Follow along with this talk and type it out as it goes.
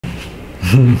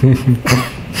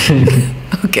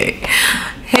Okay.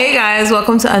 Hey guys,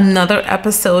 welcome to another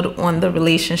episode on the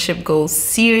Relationship Goals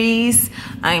series.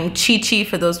 I'm Chi-Chi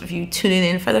for those of you tuning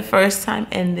in for the first time,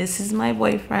 and this is my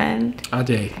boyfriend.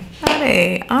 Ade.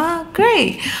 Ade. Ah,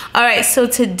 great. All right, so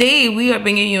today we are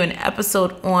bringing you an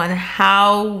episode on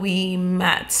how we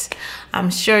met. I'm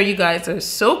sure you guys are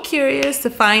so curious to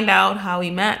find out how we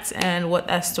met and what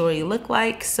that story looked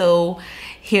like. So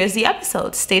here's the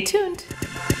episode. Stay tuned.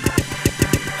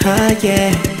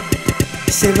 Yeah,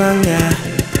 Sibanga,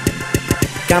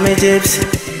 got me dips.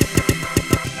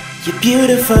 You're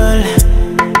beautiful,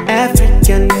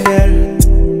 African girl.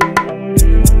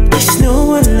 There's no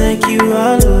one like you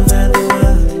all over the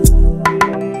world.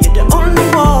 You're the only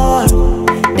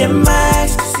one that my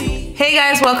eyes can see. Hey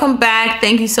guys, welcome back.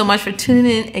 Thank you so much for tuning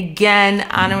in again,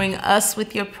 honoring us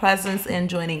with your presence and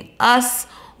joining us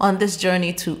on this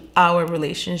journey to our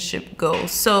relationship goals.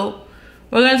 So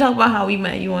we're going to talk about how we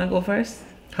met. You want to go first?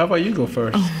 How about you go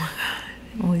first? Oh my God,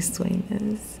 I'm always doing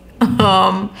this.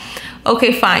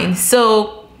 Okay, fine.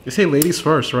 So you say ladies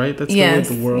first, right? That's the way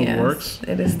the world works.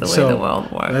 It is the way the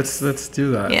world works. Let's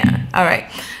do that. Yeah. All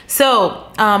right. So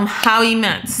how we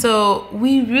met. So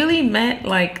we really met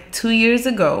like 2 years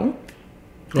ago.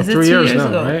 Well, 3 years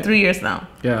now, right? 3 years now.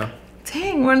 Yeah.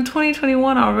 Dang, we're in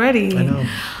 2021 already. I know.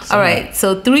 All right.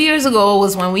 So 3 years ago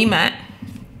was when we met.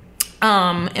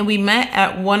 And we met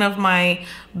at one of my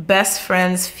best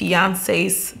friend's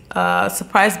fiance's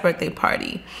surprise birthday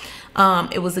party.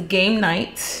 It was a game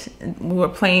night. We were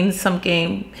playing some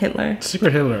game, Hitler.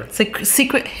 Secret Hitler.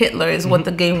 Secret Hitler is what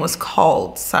the game was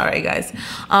called. Sorry, guys.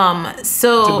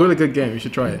 So it's a really good game. You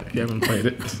should try it if you haven't played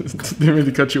it. Didn't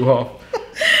really cut you off.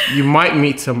 You might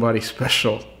meet somebody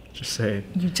special. Just saying.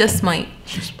 You just might.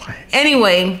 Just might.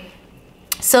 Anyway,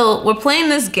 so we're playing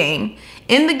this game.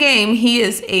 In the game, he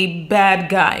is a bad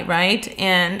guy, right?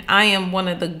 And I am one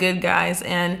of the good guys,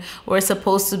 and we're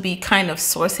supposed to be kind of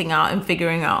sourcing out and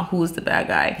figuring out who's the bad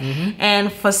guy.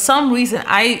 And for some reason,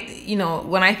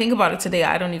 when I think about it today,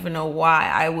 I don't even know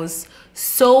why I was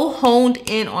so honed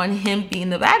in on him being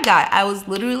the bad guy. I was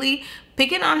literally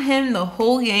picking on him the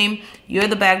whole game. You're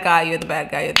the bad guy, you're the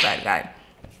bad guy, you're the bad guy.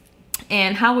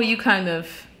 And how were you kind of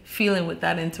feeling with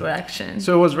that interaction?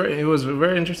 So it was a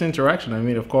very interesting interaction. I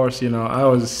mean, of course, I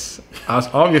was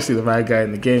obviously the bad guy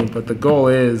in the game, but the goal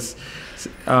is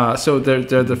so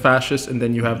they're the fascists, and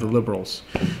then you have the liberals.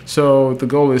 So the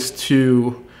goal is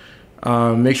to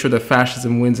make sure that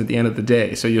fascism wins at the end of the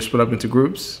day. So you're split up into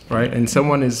groups, right? And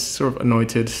someone is sort of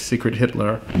anointed secret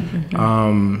Hitler.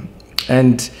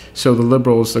 And so the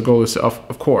liberals, the goal is to,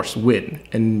 of course, win.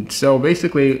 And so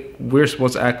basically, we're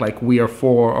supposed to act like we are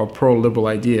for or pro-liberal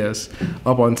ideas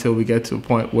up until we get to a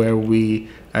point where we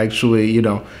actually,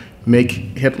 make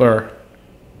Hitler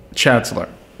chancellor.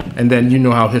 And then you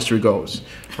know how history goes,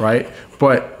 right?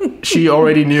 But she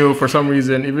already knew for some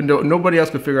reason, even though nobody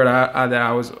else could figure it out, that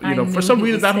I was, for some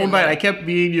reason that whole night I kept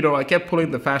being, I kept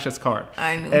pulling the fascist card.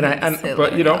 I knew.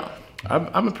 But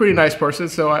I'm a pretty nice person,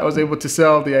 so I was able to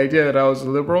sell the idea that I was a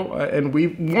liberal, and we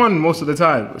won most of the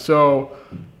time. So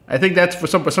I think that's for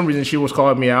some reason she was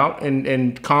calling me out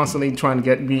and constantly trying to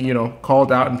get me,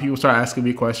 called out, and people started asking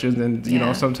me questions,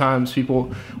 and sometimes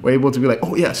people were able to be like,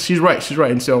 oh yes, she's right,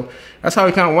 and so that's how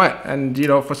it kind of went, and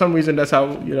for some reason that's how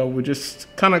we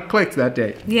just kind of clicked that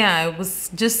day. Yeah, it was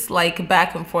just like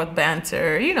back and forth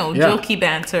banter, jokey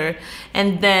banter,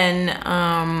 and then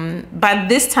by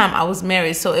this time I was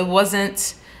married, so it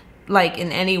wasn't like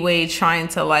in any way trying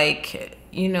to like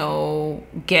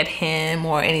get him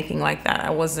or anything like that.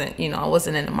 I wasn't in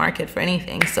the market for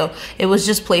anything. So it was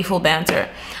just playful banter.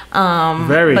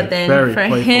 Very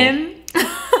playful. Him,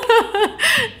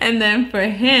 and then for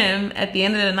him, at the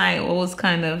end of the night, what was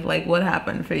kind of like, what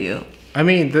happened for you? I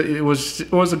mean, it was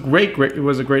a great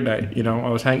night. I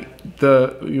was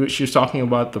she was talking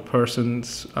about the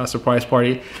person's surprise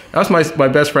party. That was my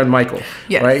best friend Michael.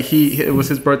 Yes. Right. It was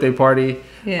his birthday party.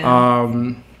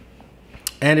 Yeah.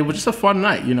 And it was just a fun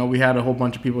night. We had a whole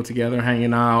bunch of people together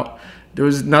hanging out. There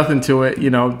was nothing to it.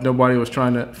 Nobody was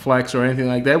trying to flex or anything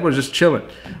like that. We're just chilling,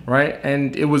 right?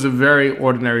 And it was a very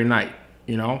ordinary night.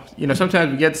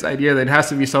 Sometimes we get this idea that it has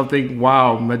to be something,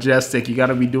 wow, majestic. You got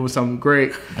to be doing something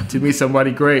great to meet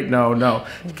somebody great. No.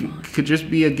 It could just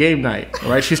be a game night,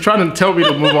 right? She's trying to tell me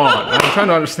to move on. I'm trying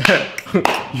to understand. You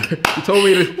told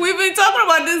me to. We've been talking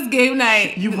about this game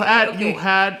night. You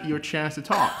had your chance to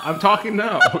talk. I'm talking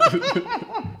now.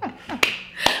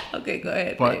 Okay, go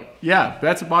ahead. But babe. Yeah,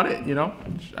 that's about it.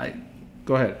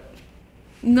 Go ahead.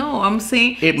 No, I'm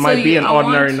saying it might be an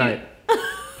ordinary night.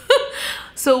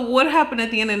 So what happened at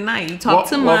the end of the night? You talked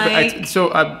to Mike.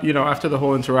 After the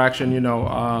whole interaction,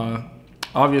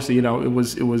 obviously, you know, it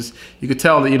was you could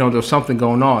tell that, you know, there was something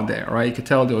going on there, right? You could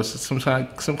tell there was some kind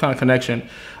of connection.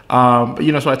 But,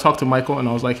 you know, so I talked to Michael and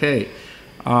I was like, hey,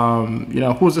 you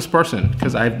know, who's this person?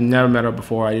 Because I've never met her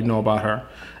before. I didn't know about her.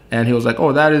 And he was like,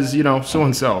 oh, that is, you know, so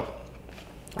and so.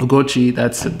 Ugochi,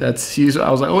 she's. I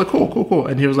was like, oh, cool.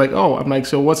 And he was like, oh, I'm like,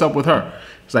 so what's up with her?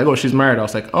 He's like, oh, she's married. I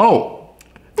was like, oh,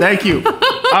 thank you.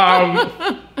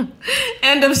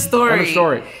 End of story. End of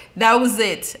story. That was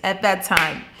it at that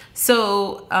time.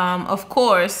 So, of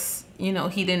course, you know,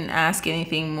 he didn't ask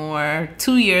anything more.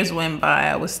 2 years went by.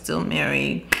 I was still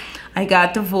married. I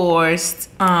got divorced.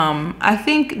 I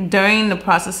think during the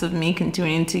process of me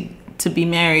continuing to be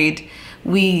married,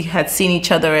 we had seen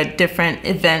each other at different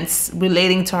events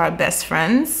relating to our best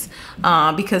friends,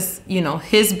 because, you know,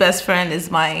 his best friend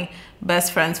is my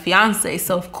best friend's fiance.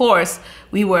 So, of course,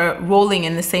 we were rolling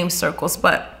in the same circles.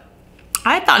 But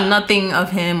I thought nothing of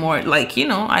him, or like, you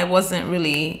know, I wasn't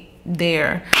really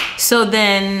there. So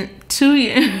then 2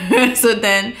 years, so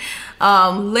then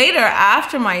later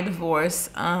after my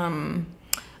divorce,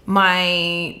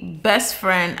 my best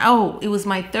friend, it was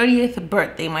my 30th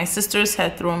birthday. My sisters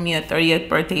had thrown me a 30th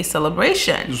birthday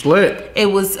celebration. It was lit. It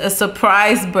was a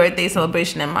surprise birthday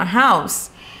celebration at my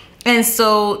house. And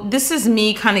so this is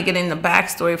me kind of getting the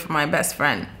backstory for my best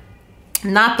friend.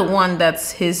 Not the one that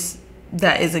is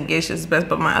engaged to his best,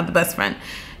 but my other best friend.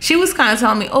 She was kind of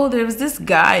telling me, oh, there was this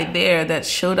guy there that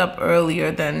showed up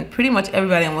earlier than pretty much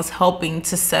everybody and was helping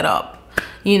to set up,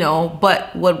 you know.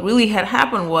 But what really had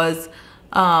happened was,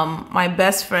 my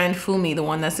best friend Fumi, the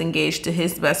one that's engaged to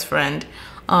his best friend,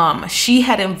 she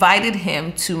had invited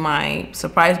him to my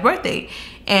surprise birthday,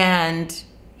 and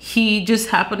he just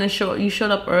happened to show. You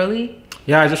showed up early.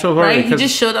 Yeah, I just showed up early. Right, he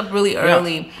just showed up really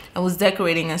early and was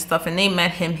decorating and stuff, and they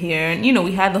met him here, and you know,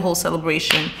 we had the whole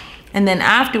celebration. And then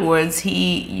afterwards,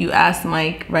 you asked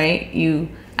Mike, right? You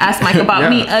asked Mike about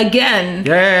me again.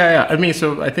 Yeah. I mean,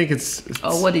 so I think it's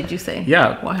oh, what did you say?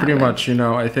 Yeah, what pretty much. You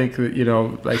know, I think that, you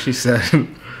know, like she said,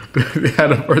 they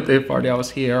had a birthday party. I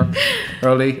was here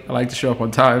early. I like to show up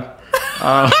on time.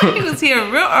 He was here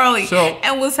real early,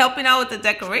 and was helping out with the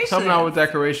decorations. Helping out with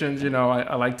decorations. You know,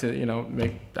 I like to, you know,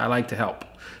 I like to help.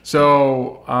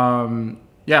 So,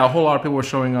 yeah, a whole lot of people were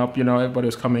showing up. You know, everybody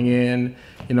was coming in.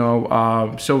 You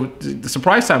know, so the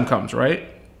surprise time comes, right?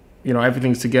 You know,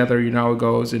 everything's together. You know how it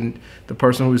goes, and the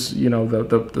person who's, you know,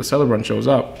 the celebrant shows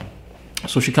up.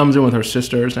 So she comes in with her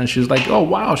sisters, and she's like, "Oh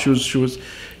wow!" She was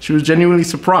genuinely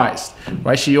surprised,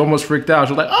 right? She almost freaked out.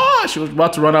 She was like, "Oh!" She was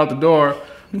about to run out the door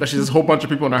because she has a whole bunch of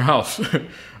people in her house.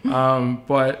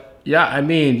 But yeah, I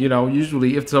mean, you know,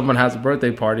 usually if someone has a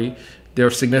birthday party,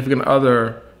 their significant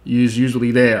other is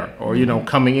usually there, or you know,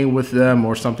 coming in with them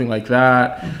or something like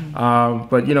that.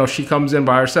 But you know, she comes in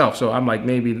by herself. So I'm like,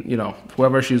 maybe, you know,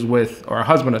 whoever she's with, or her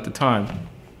husband at the time,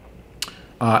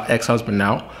 ex-husband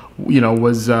now, you know,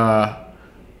 was.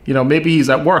 You know, maybe he's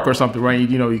at work or something, right?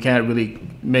 You know, you can't really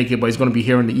make it, but he's going to be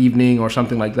here in the evening or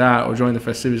something like that, or join the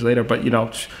festivities later. But, you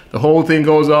know, the whole thing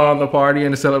goes on, the party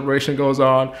and the celebration goes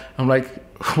on. I'm like,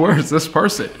 where is this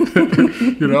person?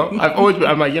 You know,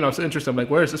 I'm like, you know, it's interesting. I'm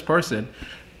like, where is this person?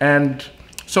 And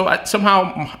so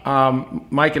somehow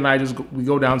Mike and I we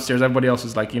go downstairs. Everybody else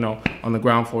is like, you know, on the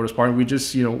ground floor of this party. We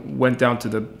just, you know, went down to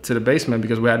the basement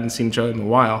because we hadn't seen each other in a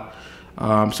while.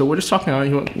 So we're just talking.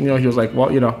 You know, he was like,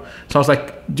 well, you know. So I was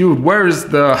like, dude, where is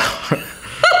her husband?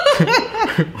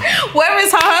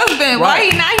 Right. Why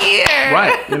he not here?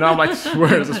 Right. You know, I'm like,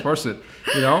 where is this person?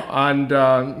 You know, and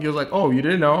he was like, oh, you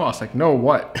didn't know? I was like, no,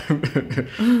 what?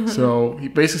 So he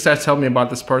basically started telling me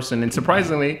about this person, and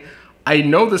surprisingly, I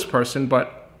know this person,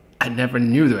 but I never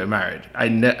knew they were married. I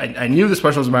knew this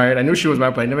person was married. I knew she was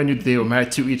married, but I never knew they were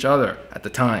married to each other at the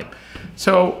time.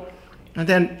 So, and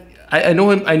then. I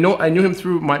know him. I knew him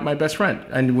through my best friend,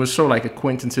 and it was sort of like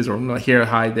acquaintances, or here,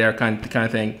 hi, there, kind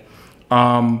of thing.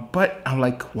 But I'm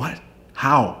like, what?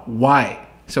 How? Why?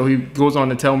 So he goes on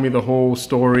to tell me the whole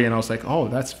story, and I was like, oh,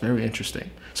 that's very interesting.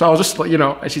 So I was just, you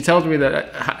know, and she tells me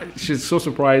that she's so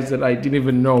surprised that I didn't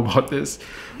even know about this,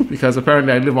 because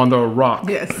apparently I live under a rock.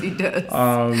 Yes, he does.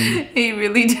 He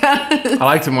really does. I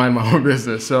like to mind my own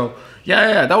business. So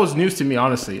yeah, that was news to me.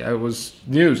 Honestly, it was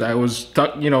news. I was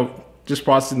stuck, you know. Just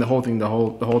processing the whole thing the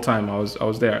whole time I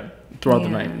was there throughout the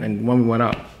night, and when we went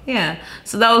up. Yeah.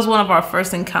 So that was one of our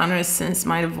first encounters since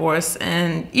my divorce,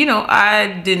 and you know,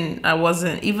 I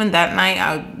wasn't even that night.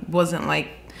 I wasn't like,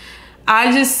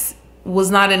 I just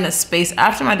was not in a space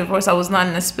after my divorce. I was not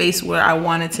in a space where I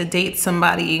wanted to date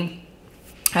somebody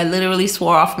I literally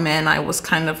swore off men. I was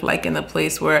kind of like in a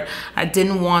place where I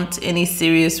didn't want any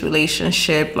serious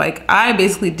relationship. Like I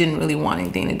basically didn't really want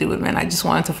anything to do with men. I just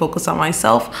wanted to focus on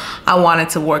myself. I wanted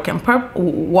to walk in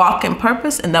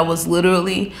purpose, and that was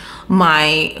literally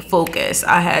my focus.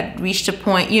 I had reached a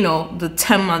point, you know, the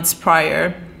 10 months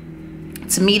prior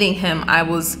to meeting him, I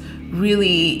was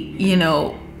really, you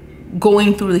know,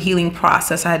 going through the healing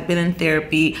process. I had been in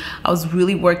therapy. I was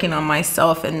really working on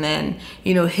myself, and then,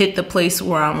 you know, hit the place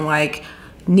where I'm like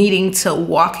needing to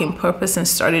walk in purpose and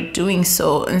started doing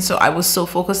so. And so I was so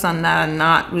focused on that and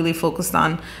not really focused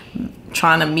on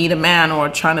trying to meet a man or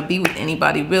trying to be with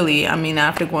anybody really. I mean,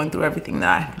 after going through everything that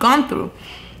I had gone through.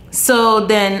 So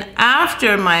then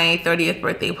after my 30th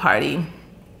birthday party,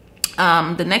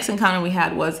 the next encounter we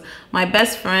had was my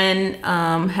best friend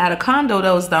had a condo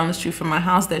that was down the street from my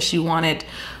house that she wanted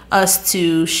us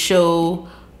to show,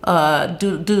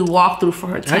 do the walkthrough for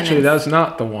her tenants. Actually, that's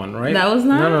not the one, right? That was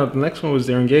not? No, the next one was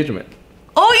their engagement.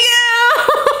 Oh,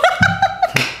 yeah!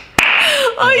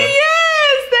 Oh,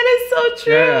 yes! That is so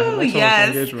true. Yeah, the next one was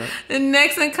yes. their engagement. The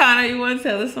next encounter, you want to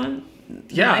tell this one?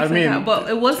 Yeah, I mean, but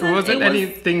it wasn't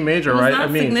anything major, right? Not I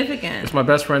mean, significant. It's my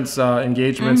best friend's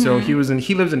engagement. So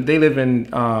they live in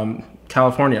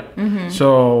California.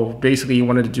 So basically, he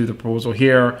wanted to do the proposal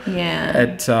here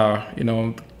at you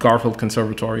know, Garfield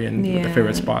Conservatory and the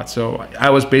favorite spot. So I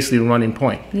was basically running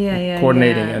point,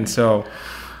 coordinating, and so.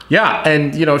 Yeah,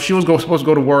 and you know, she was supposed to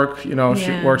go to work. You know, she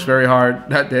works very hard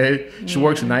that day. She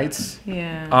works nights.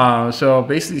 Yeah. So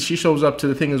basically, she shows up to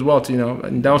the thing as well. To, you know,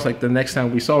 and that was like the next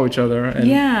time we saw each other. And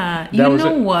you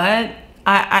know what?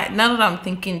 I now that I'm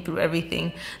thinking through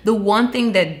everything, the one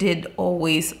thing that did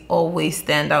always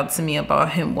stand out to me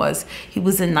about him was he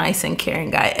was a nice and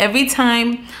caring guy. Every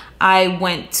time I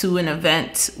went to an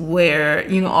event where,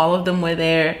 you know, all of them were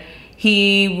there,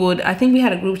 he would, I think we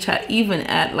had a group chat even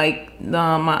at like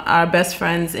our best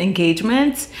friend's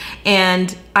engagement,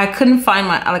 and I couldn't find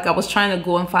I was trying to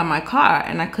go and find my car,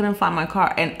 and I couldn't find my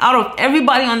car. And out of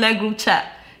everybody on that group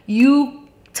chat, you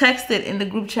texted in the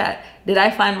group chat, did I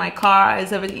find my car?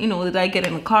 Is everything, you know, did I get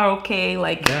in the car okay?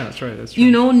 Like, yeah, that's right. That's true.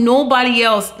 You know, nobody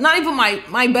else, not even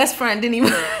my best friend didn't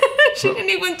even, she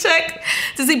didn't even check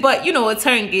to see, but you know, it's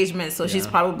her engagement. So she's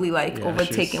probably like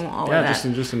overtaking all of that.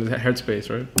 Yeah, just in the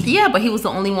headspace, right? Yeah, but he was the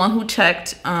only one who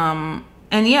checked.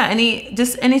 And yeah, any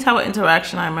type of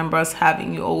interaction I remember us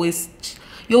having, you always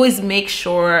make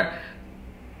sure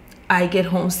I get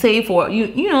home safe, or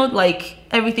you know, like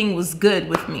everything was good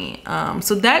with me.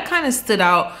 So that kind of stood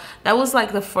out. That was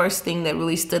like the first thing that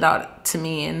really stood out to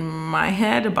me in my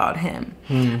head about him.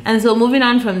 And so moving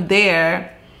on from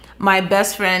there, my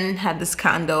best friend had this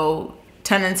condo.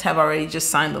 Tenants have already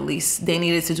just signed the lease. They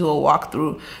needed to do a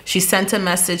walkthrough. She sent a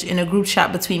message in a group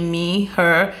chat between me,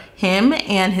 her, him,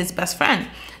 and his best friend,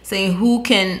 saying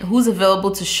who's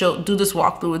available to do this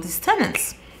walkthrough with his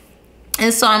tenants.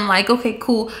 And so I'm like, okay,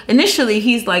 cool. Initially,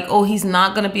 he's like, oh, he's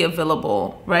not going to be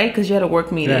available, right? Because you had a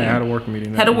work meeting. Yeah, I had a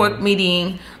work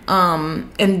meeting.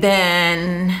 And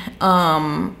then,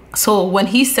 so when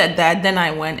he said that, then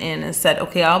I went in and said,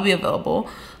 okay, I'll be available.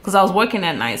 Because I was working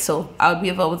at night, so I'll be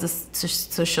available to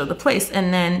show the place.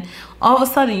 And then all of a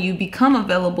sudden, you become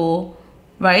available,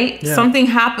 right? Yeah. Something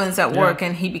happens at work,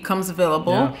 and he becomes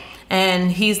available. Yeah.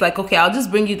 And he's like, okay, I'll just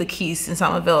bring you the keys since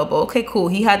I'm available. Okay, cool.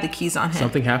 He had the keys on him.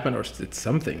 Something happened, or did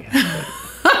something happen?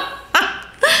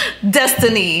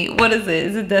 Destiny. What is it?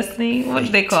 Is it destiny? What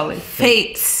do they call it?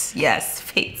 Fate. Yes,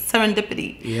 fate.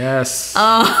 Serendipity. Yes.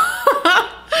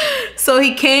 So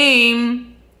he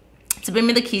came to bring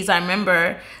me the keys. I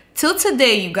remember till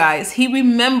today, you guys, he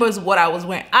remembers what I was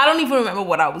wearing. I don't even remember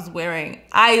what I was wearing.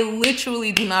 I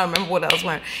literally do not remember what I was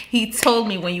wearing. He told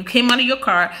me when you came out of your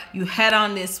car, you had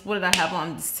on this, what did I have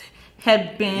on? This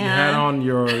headband. You had on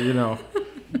your, you know,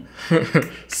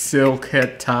 silk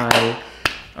head tie.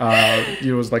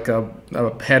 It was like a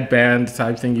headband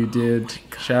type thing you did.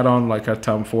 She had on like a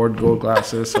Tom Ford gold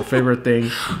glasses, her favorite thing.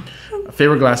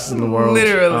 Favorite glasses in the world.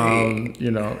 Literally.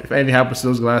 You know, if anything happens to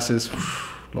those glasses,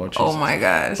 Lord Jesus. Oh my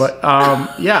gosh. But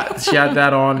yeah, she had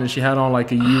that on, and she had on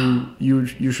like a U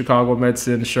Chicago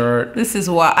Medicine shirt. This is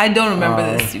why I don't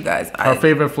remember this, you guys. Her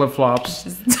favorite flip flops.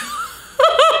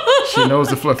 She knows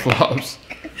the flip flops.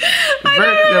 You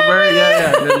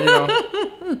know.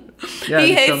 Yeah,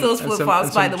 he hates those flip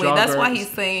flops, by the way. That's why he's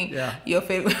saying your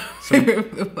favorite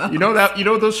flip flops. You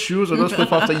know those shoes or those flip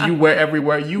flops that you wear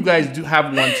everywhere. You guys do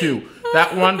have one too.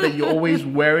 That one that you're always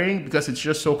wearing because it's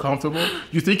just so comfortable.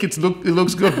 You think it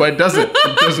looks good, but it doesn't.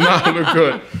 It does not look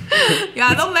good.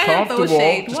 Yeah, don't let him throw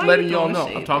shade. Just letting y'all know.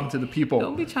 I'm talking to the people.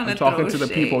 Don't be trying to I'm talking to the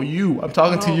people. I'm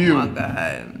talking to you. Oh my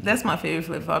God, that's my favorite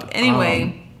flip flop.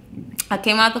 Anyway, I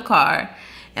came out the car.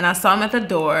 and I saw him at the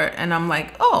door, and I'm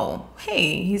like, oh,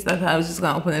 hey. He's like, I was just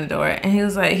gonna open the door, and he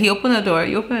was like, he opened the door.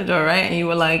 You opened the door, right? And you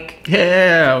were like,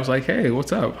 yeah. I was like, hey,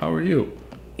 what's up? How are you?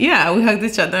 Yeah, we hugged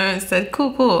each other and said,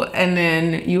 cool. And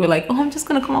then you were like, oh, I'm just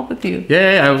gonna come up with you.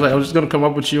 Yeah. I was like, I was just gonna come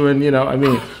up with you, and I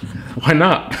mean, why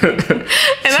not? And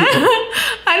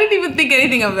I didn't even think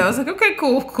anything of it. I was like, okay,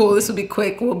 cool. This will be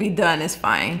quick. We'll be done. It's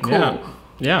fine. Cool.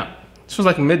 Yeah. This was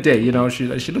like midday. She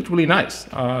looked really nice.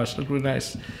 She looked really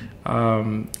nice.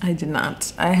 I did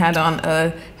not. I had on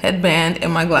a headband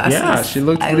and my glasses. Yeah, she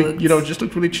looked really, just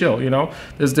looked really chill.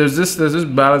 There's this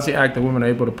balancing act that women are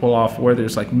able to pull off where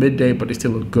there's like midday, but they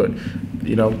still look good.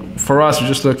 For us, we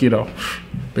just look,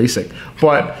 basic.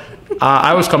 But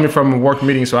I was coming from a work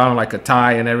meeting, so I had like a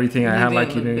tie and everything. I had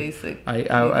like basic.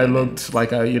 I looked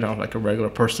like a like a regular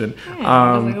person.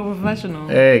 Yeah, like a professional.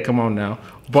 Hey, come on now.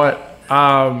 But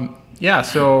yeah,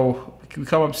 so we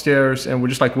come upstairs and we're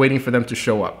just like waiting for them to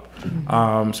show up.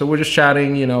 So we're just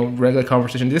chatting, regular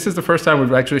conversation. This is the first time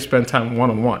we've actually spent time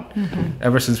one-on-one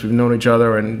ever since we've known each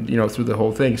other and, through the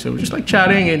whole thing. So we're just like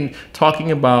chatting and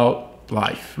talking about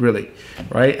life, really,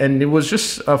 right? And it was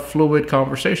just a fluid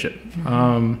conversation.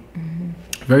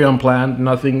 Very unplanned,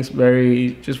 nothing's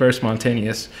very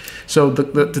spontaneous. So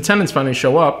the tenants finally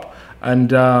show up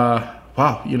and,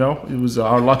 wow, it was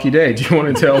our lucky day. Do you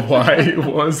want to tell why it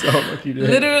was our lucky day?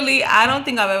 Literally, I don't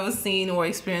think I've ever seen or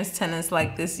experienced tenants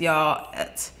like this, y'all.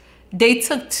 They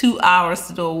took 2 hours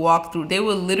to do a walkthrough. They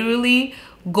were literally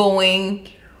going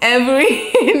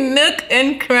every nook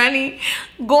and cranny,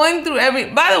 going through every...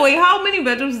 By the way, how many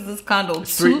bedrooms is this condo?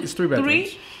 It's three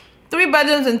bedrooms. Three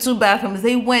bedrooms and 2 bathrooms.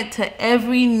 They went to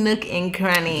every nook and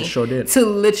cranny sure did. To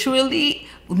literally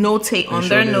notate on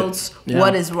their notes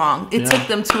what is wrong. It took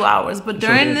them 2 hours, but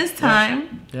during this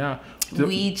time,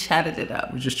 we chatted it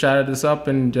up. We just chatted this up,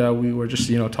 and we were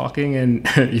just talking, and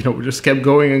we just kept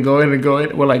going and going and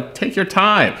going. We're like, take your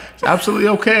time. It's absolutely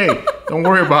okay. Don't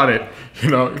worry about it.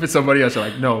 If it's somebody else, you're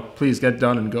like, no, please get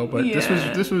done and go. But it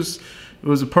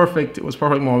was a perfect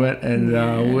moment, and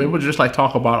we were able to just like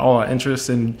talk about all our interests.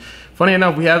 And funny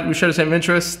enough, we share the same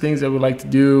interests, things that we like to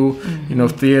do.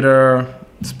 Theater,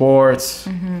 sports,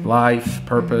 life,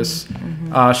 purpose.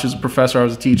 She's a professor, I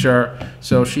was a teacher,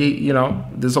 so she,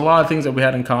 there's a lot of things that we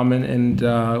had in common,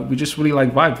 and we just really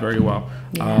like vibed very well.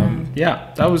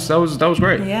 That was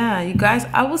great. Yeah, you guys,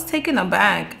 I was taken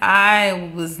aback.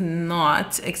 I was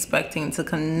not expecting to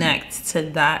connect to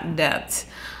that depth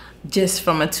just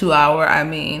from a 2 hour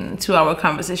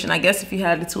conversation. I guess if you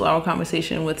had a 2 hour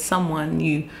conversation with someone,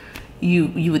 you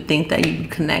would think that you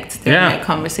would connect during that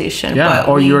conversation. Yeah,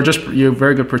 but you're a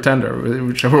very good pretender,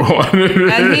 whichever one.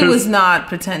 And he was not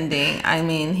pretending. I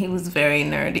mean, he was very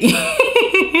nerdy.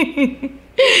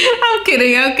 I'm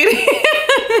kidding.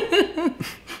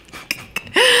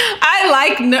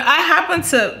 I happen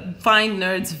to find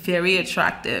nerds very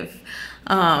attractive.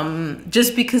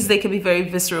 Just because they can be very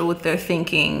visceral with their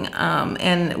thinking,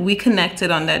 and we connected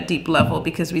on that deep level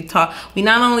because we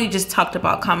not only just talked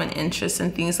about common interests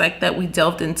and things like that, we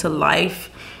delved into life,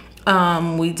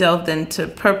 we delved into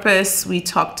purpose, we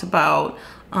talked about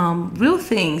real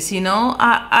things. He knows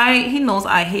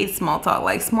I hate small talk.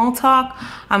 Like small talk,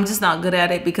 I'm just not good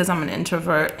at it because I'm an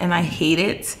introvert and I hate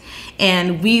it.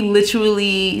 And we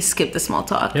literally skipped the small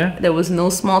talk. There was no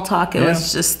small talk. It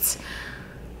was just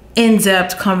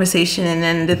in-depth conversation. And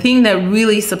then the thing that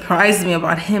really surprised me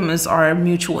about him is our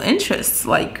mutual interests.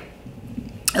 Like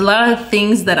a lot of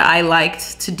things that I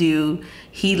liked to do,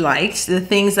 he liked. The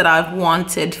things that I've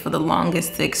wanted for the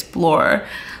longest to explore,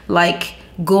 like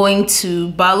going to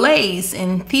ballets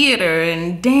and theater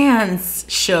and dance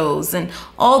shows and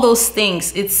all those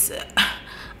things.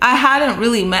 I hadn't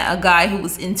really met a guy who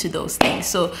was into those things.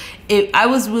 So I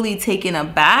was really taken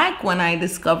aback when I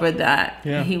discovered that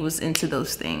he was into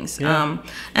those things.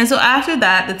 And so after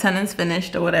that, the tenants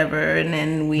finished or whatever, and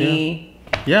then we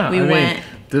went.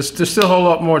 There's still a whole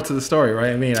lot more to the story,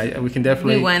 right? I mean, we can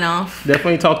definitely... We went off.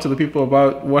 Definitely talk to the people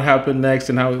about what happened next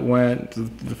and how it went,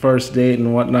 the first date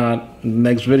and whatnot in the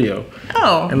next video.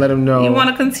 Oh. And let them know. You want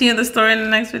to continue the story in the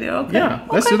next video? Okay. Yeah,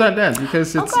 let's do that then,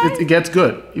 because it gets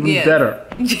good, even better.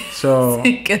 So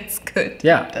it gets good.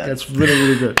 Yeah, it gets really,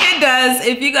 really good. It does.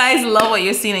 If you guys love what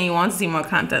you're seeing and you want to see more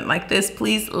content like this,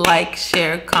 please like,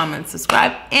 share, comment,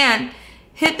 subscribe, and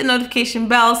hit the notification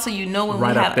bell so you know when we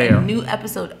have a new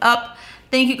episode up.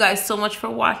 Thank you guys so much for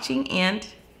watching, and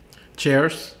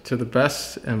cheers to the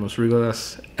best and most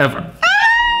regalest ever.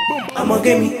 I'ma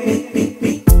give me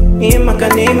baby.